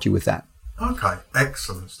support you with that. Okay,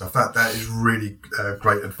 excellent stuff. That is really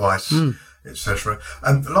great advice, etc.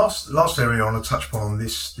 And the last area I want to touch upon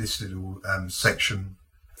this little section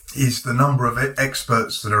is the number of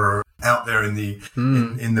experts that are out there in the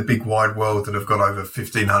in the big wide world that have got over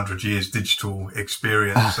 1,500 years digital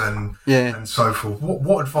experience and so forth.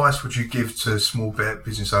 What advice would you give to small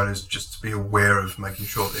business owners just to be aware of making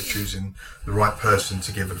sure they're choosing the right person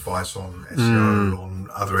to give advice on SEO, on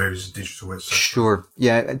other areas of digital, etc.? Sure.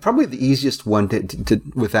 Yeah, probably the easiest one to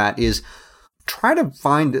with that is try to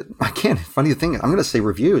find, funny thing, I'm going to say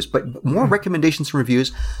reviews, but more recommendations from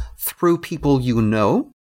reviews through people you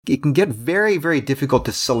know. It can get very, very difficult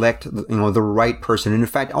to select, the right person. And in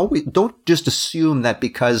fact, always don't just assume that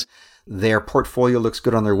because their portfolio looks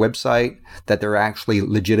good on their website that they're actually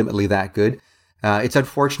legitimately that good. It's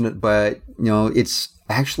unfortunate, but it's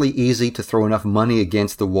actually easy to throw enough money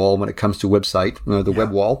against the wall when it comes to website, the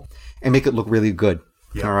web wall, and make it look really good.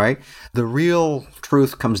 Yeah. All right. The real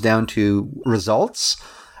truth comes down to results,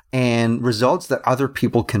 and results that other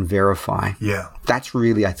people can verify. Yeah. That's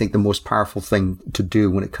really, I think, the most powerful thing to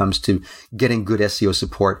do when it comes to getting good SEO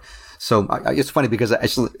support. So it's funny because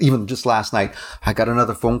even just last night, I got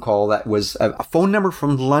another phone call that was a phone number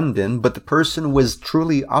from London, but the person was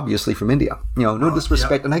truly, obviously from India. No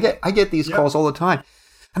disrespect. And I get these calls all the time.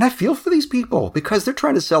 And I feel for these people because they're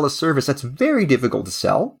trying to sell a service that's very difficult to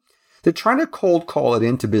sell. They're trying to cold call it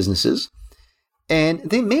into businesses. And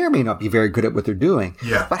they may or may not be very good at what they're doing.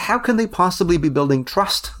 Yeah. But how can they possibly be building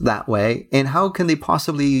trust that way? And how can they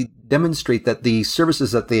possibly demonstrate that the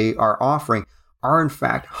services that they are offering are in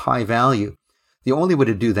fact high value? The only way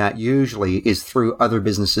to do that usually is through other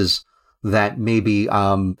businesses that maybe,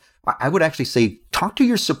 I would actually say, talk to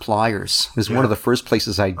your suppliers is one of the first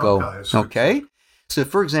places I'd go. Okay. So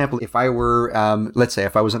for example, if I were, let's say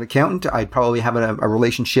if I was an accountant, I'd probably have a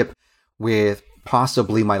relationship with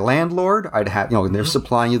possibly my landlord. I'd have, and they're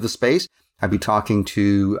supplying you the space. I'd be talking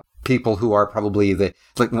to people who are probably even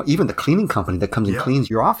the cleaning company that comes and cleans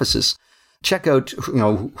your offices. Check out,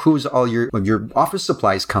 who's all your office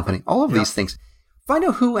supplies company, all of these things. Find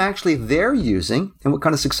out who actually they're using and what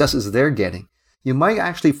kind of successes they're getting. You might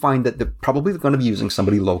actually find that they're probably going to be using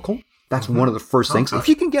somebody local. That's one of the first things. If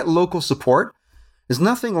you can get local support, there's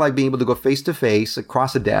nothing like being able to go face to face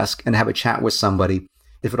across a desk and have a chat with somebody,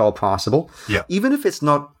 if at all possible. Yeah. Even if it's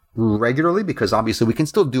not regularly, because obviously we can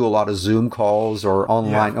still do a lot of Zoom calls or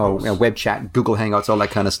online or web chat, Google Hangouts, all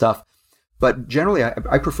that kind of stuff. But generally,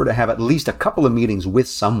 I prefer to have at least a couple of meetings with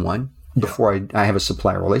someone before I have a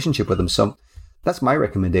supplier relationship with them. So that's my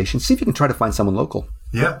recommendation. See if you can try to find someone local.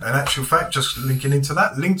 Yeah, in actual fact, just linking into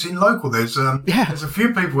that, LinkedIn Local, there's a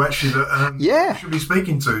few people actually that you should be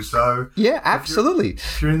speaking to. So yeah, absolutely.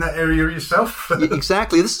 If you're in that area yourself.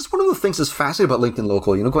 Exactly. This is one of the things that's fascinating about LinkedIn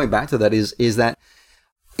Local. Going back to that is that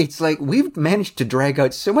it's like we've managed to drag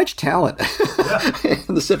out so much talent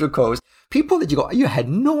in the Central Coast. People that you had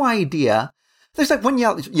no idea. There's like one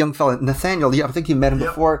young fella, Nathaniel. I think you met him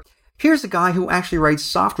before. Here's a guy who actually writes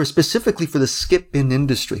software specifically for the skip bin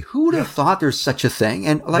industry. Who would have thought there's such a thing?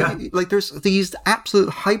 And like there's these absolute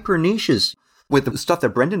hyper niches with the stuff that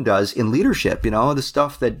Brendan does in leadership, the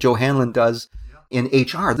stuff that Joe Hanlon does in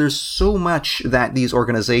HR. There's so much that these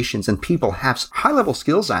organizations and people have high level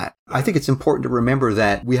skills at. I think it's important to remember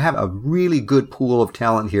that we have a really good pool of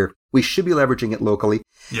talent here. We should be leveraging it locally.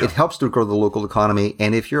 Yeah. It helps to grow the local economy.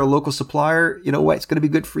 And if you're a local supplier, you know what? It's going to be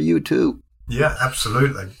good for you too. Yeah,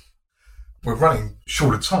 absolutely. We're running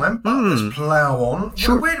short of time, but let's plough on.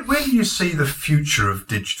 Sure. Where do you see the future of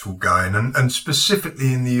digital going, and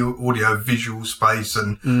specifically in the audio-visual space,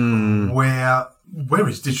 and where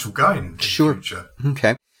is digital going in the future?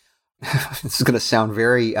 Okay. This is going to sound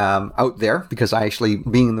very out there because I actually,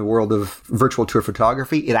 being in the world of virtual tour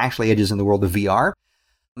photography, it actually edges in the world of VR.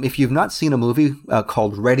 If you've not seen a movie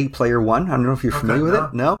called Ready Player One, I don't know if you're familiar with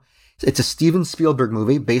it. No? It's a Steven Spielberg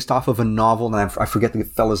movie based off of a novel, and I forget the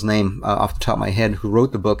fella's name off the top of my head who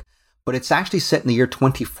wrote the book, but it's actually set in the year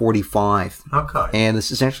 2045. Okay. And this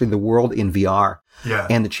is actually the world in VR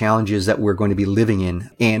and the challenges that we're going to be living in.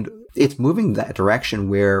 And it's moving that direction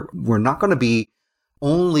where we're not going to be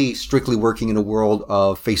only strictly working in a world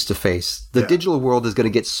of face-to-face. The digital world is going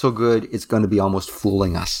to get so good, it's going to be almost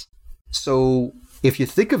fooling us. So if you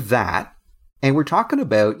think of that, and we're talking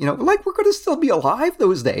about, we're going to still be alive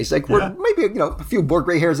those days. Like we're maybe, a few more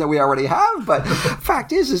gray hairs that we already have, but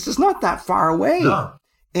fact is, it's just not that far away. No.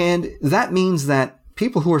 And that means that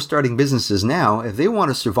people who are starting businesses now, if they want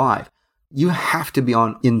to survive, you have to be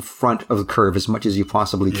in front of the curve as much as you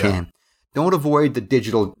possibly can. Don't avoid the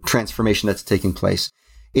digital transformation that's taking place.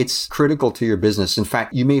 It's critical to your business. In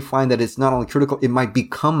fact, you may find that it's not only critical, it might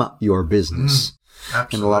become your business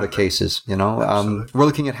in a lot of cases. We're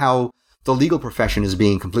looking at how the legal profession is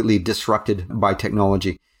being completely disrupted by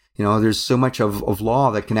technology. There's so much of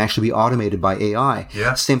law that can actually be automated by AI.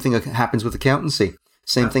 Yeah. Same thing that happens with accountancy.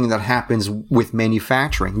 Same thing that happens with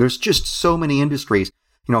manufacturing. There's just so many industries.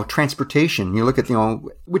 Transportation. You look at,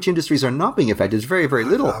 which industries are not being affected. It's very, very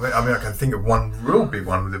little. I can think of one real big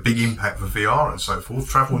one with a big impact for VR and so forth,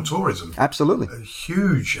 travel and tourism. Absolutely. A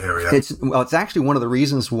huge area. It's actually one of the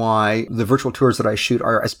reasons why the virtual tours that I shoot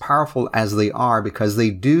are as powerful as they are, because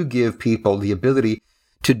they do give people the ability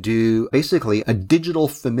to do basically a digital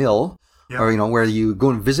famil, or, where you go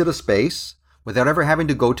and visit a space without ever having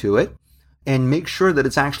to go to it, and make sure that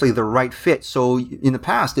it's actually the right fit. So in the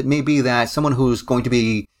past, it may be that someone who's going to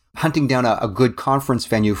be hunting down a good conference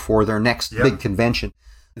venue for their next big convention,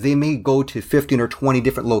 They may go to 15 or 20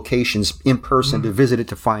 different locations in person to visit it,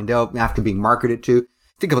 to find out after being marketed to.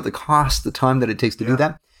 Think about the cost, the time that it takes to do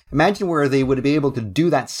that. Imagine where they would be able to do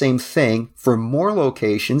that same thing for more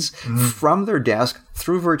locations from their desk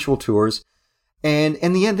through virtual tours. And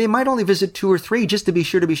in the end, they might only visit 2 or 3 just to be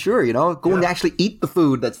sure, go and actually eat the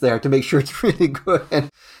food that's there to make sure it's really good. And,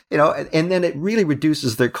 and then it really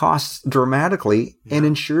reduces their costs dramatically and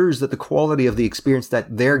ensures that the quality of the experience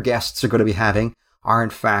that their guests are going to be having are in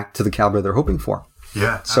fact to the caliber they're hoping for.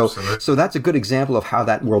 Yeah, absolutely. So that's a good example of how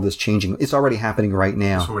that world is changing. It's already happening right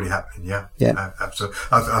now. It's already happening, yeah. Absolutely.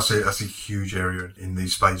 I see a huge area in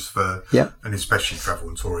these space for, and especially travel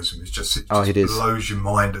and tourism. It just blows your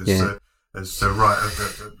mind as to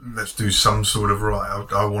let's do some sort of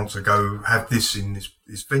I want to go have this in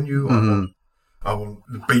this venue. I want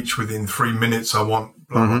the beach within 3 minutes. I want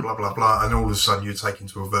blah, blah, blah, blah, blah. And all of a sudden you're taken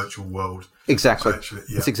to a virtual world. Exactly.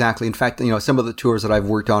 It's exactly. In fact, some of the tours that I've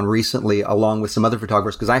worked on recently, along with some other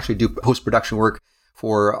photographers, because I actually do post-production work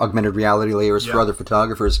for augmented reality layers for other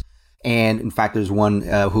photographers. And in fact, there's one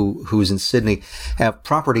who's in Sydney, have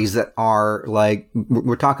properties that are like,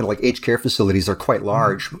 we're talking like aged care facilities are quite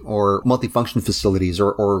large, or multifunction facilities,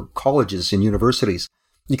 or colleges and universities.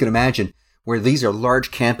 You can imagine where these are large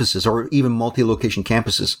campuses or even multi-location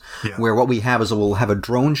campuses, where what we have is we'll have a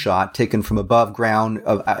drone shot taken from above ground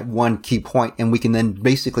at one key point, and we can then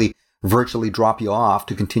basically virtually drop you off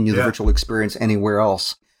to continue the virtual experience anywhere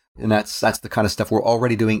else. And that's the kind of stuff we're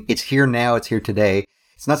already doing. It's here now. It's here today.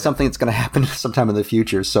 It's not something that's going to happen sometime in the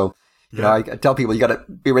future. So, I tell people you got to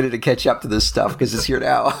be ready to catch up to this stuff because it's here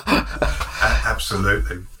now.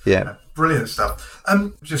 Absolutely. Yeah. Brilliant stuff.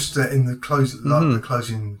 Just in the the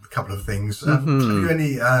closing couple of things. Have you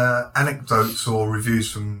any anecdotes or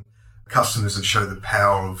reviews from customers that show the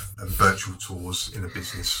power of virtual tours in a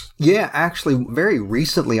business? Yeah, actually, very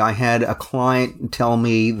recently I had a client tell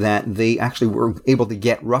me that they actually were able to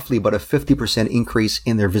get roughly about a 50% increase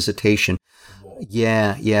in their visitation.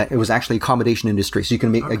 Yeah. It was actually accommodation industry. So you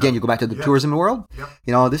can again, you go back to the tourism world.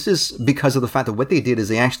 This is because of the fact that what they did is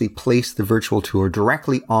they actually placed the virtual tour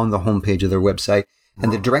directly on the homepage of their website.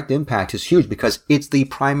 And the direct impact is huge because it's the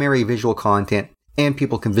primary visual content and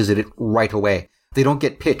people can visit it right away. They don't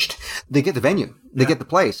get pitched. They get the venue. They get the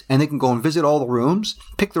place, and they can go and visit all the rooms,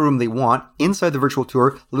 pick the room they want inside the virtual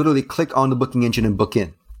tour, literally click on the booking engine and book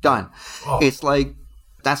in. Done. Oh. It's like,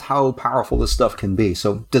 that's how powerful this stuff can be.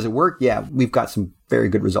 So does it work? Yeah, we've got some very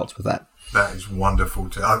good results with that. That is wonderful.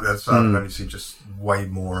 I've only seen just way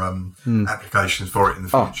more applications for it in the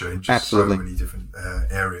future in just so many different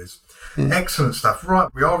areas. Excellent stuff. Right,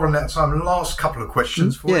 we are running out of time. Last couple of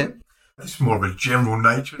questions for you. This is more of a general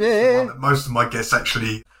nature. It's one that most of my guests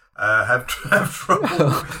actually have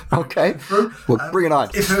trouble. Okay. Well, bring it on.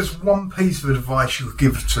 If there's one piece of advice you could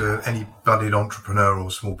give to any budding entrepreneur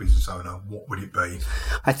or small business owner, what would it be?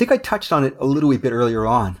 I think I touched on it a little bit earlier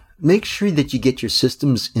on. Make sure that you get your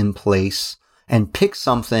systems in place and pick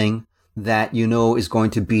something that is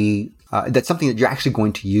going to be that's something that you're actually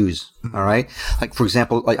going to use. All right. Like, for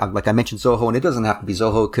example, like I mentioned Zoho, and it doesn't have to be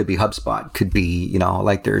Zoho. It could be HubSpot. It could be,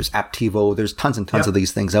 like there's Aptivo. There's tons and tons of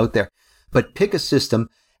these things out there. But pick a system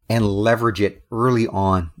and leverage it early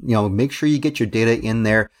on. Make sure you get your data in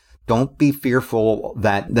there. Don't be fearful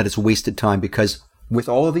that it's wasted time, because with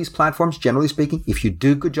all of these platforms, generally speaking, if you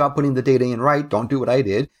do a good job putting the data in right, don't do what I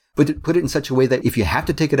did, but put it in such a way that if you have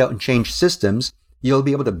to take it out and change systems, you'll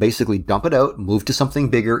be able to basically dump it out, move to something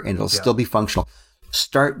bigger, and it'll still be functional.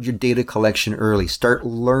 Start your data collection early. Start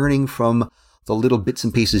learning from the little bits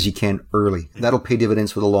and pieces you can early. That'll pay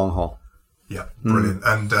dividends for the long haul. Yeah, brilliant.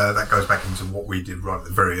 And that goes back into what we did right at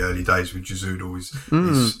the very early days with Juzudo is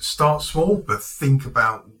start small, but think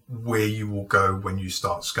about where you will go when you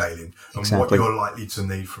start scaling and what you're likely to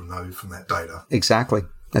need from that data. Exactly.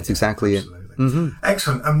 That's exactly it.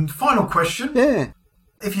 Excellent. And final question. Yeah.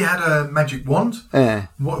 If you had a magic wand,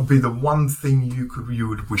 what would be the one thing you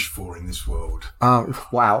would wish for in this world?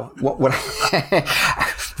 Wow. What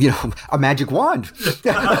a magic wand. You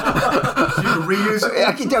could reuse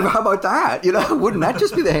it. How about that? Wouldn't that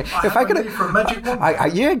just be the... If I could... for a magic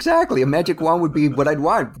wand? Yeah, exactly. A magic wand would be what I'd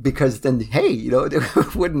want, because then, hey,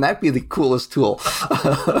 wouldn't that be the coolest tool?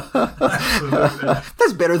 Absolutely.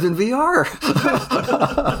 That's better than VR.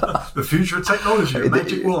 The future of technology, a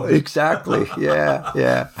magic wand. Exactly. Yeah.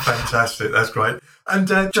 Fantastic. That's great.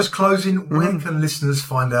 And just closing, where can listeners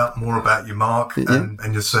find out more about you, Mark, and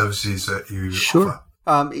your services that you offer?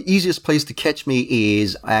 Easiest place to catch me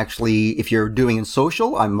is actually, if you're doing in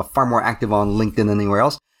social, I'm far more active on LinkedIn than anywhere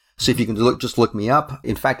else. So if you can just look me up.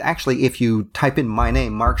 In fact, actually, if you type in my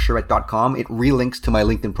name, markcharette.com, it relinks to my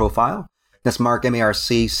LinkedIn profile. That's Mark,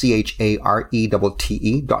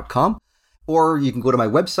 MarkCharette.com. Or you can go to my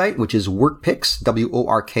website, which is workpics,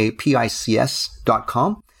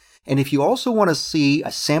 WORKPICS.com. And if you also want to see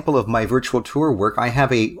a sample of my virtual tour work, I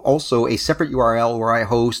have also a separate URL where I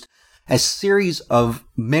host a series of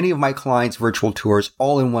many of my clients' virtual tours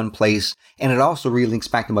all in one place. And it also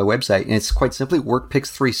relinks back to my website. And it's quite simply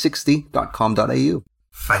workpics360.com.au.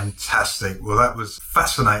 Fantastic. Well, that was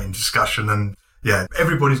fascinating discussion. And yeah,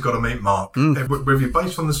 everybody's got to meet Mark. Whether you're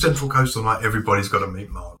based on the Central Coast or not, everybody's got to meet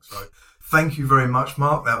Mark. So thank you very much,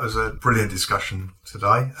 Mark. That was a brilliant discussion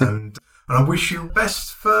today. And I wish you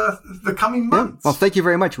best for the coming months. Well, thank you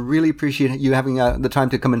very much. Really appreciate you having the time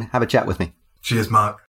to come and have a chat with me. Cheers, Mark.